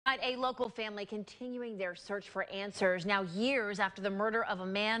A local family continuing their search for answers now years after the murder of a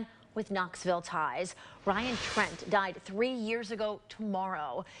man with Knoxville ties. Ryan Trent died 3 years ago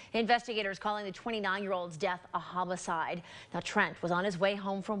tomorrow. Investigators calling the 29-year-old's death a homicide. Now, Trent was on his way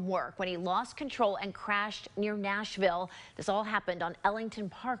home from work when he lost control and crashed near Nashville. This all happened on Ellington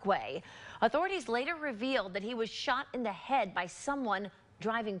Parkway. Authorities later revealed that he was shot in the head by someone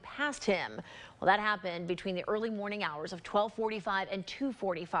driving past him. Well, that happened between the early morning hours of 12:45 and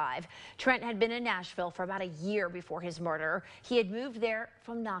 2:45. Trent had been in Nashville for about a year before his murder. He had moved there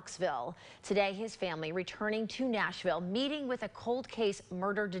from Knoxville. Today, his family returning to Nashville, meeting with a cold case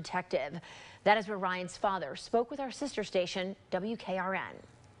murder detective. That is where Ryan's father spoke with our sister station, WKRN.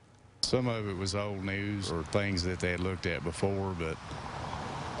 Some of it was old news or things that they had looked at before, but,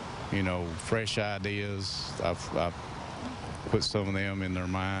 you know, fresh ideas. I've put some of them in their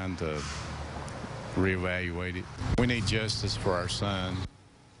mind to reevaluate it. We need justice for our son.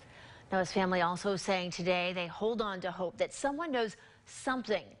 Now, his family also saying today they hold on to hope that someone knows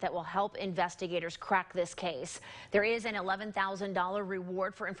something that will help investigators crack this case. There is an $11,000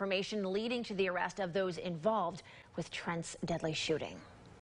 reward for information leading to the arrest of those involved with Trent's deadly shooting.